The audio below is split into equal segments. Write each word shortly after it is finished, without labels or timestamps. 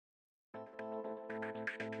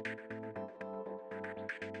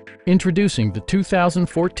Introducing the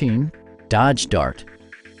 2014 Dodge Dart.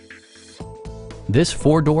 This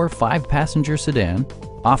four-door, five-passenger sedan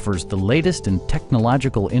offers the latest in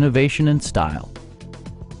technological innovation and style.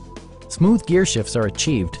 Smooth gear shifts are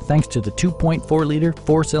achieved thanks to the 2.4-liter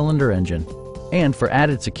four-cylinder engine. And for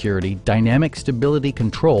added security, dynamic stability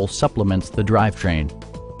control supplements the drivetrain.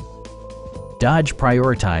 Dodge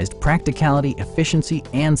prioritized practicality, efficiency,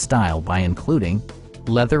 and style by including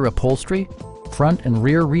leather upholstery, front and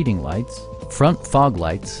rear reading lights, front fog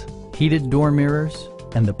lights, heated door mirrors,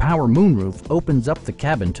 and the power moonroof opens up the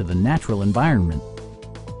cabin to the natural environment.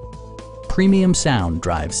 Premium sound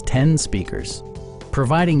drives 10 speakers,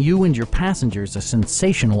 providing you and your passengers a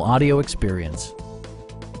sensational audio experience.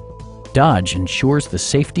 Dodge ensures the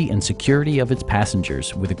safety and security of its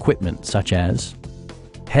passengers with equipment such as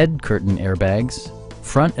head curtain airbags,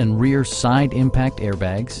 front and rear side impact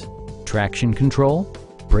airbags, traction control,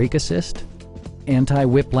 brake assist,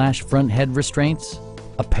 anti-whiplash front head restraints,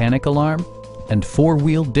 a panic alarm, and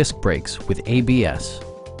four-wheel disc brakes with ABS.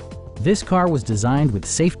 This car was designed with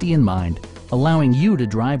safety in mind, allowing you to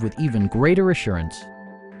drive with even greater assurance.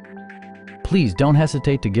 Please don't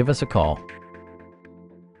hesitate to give us a call.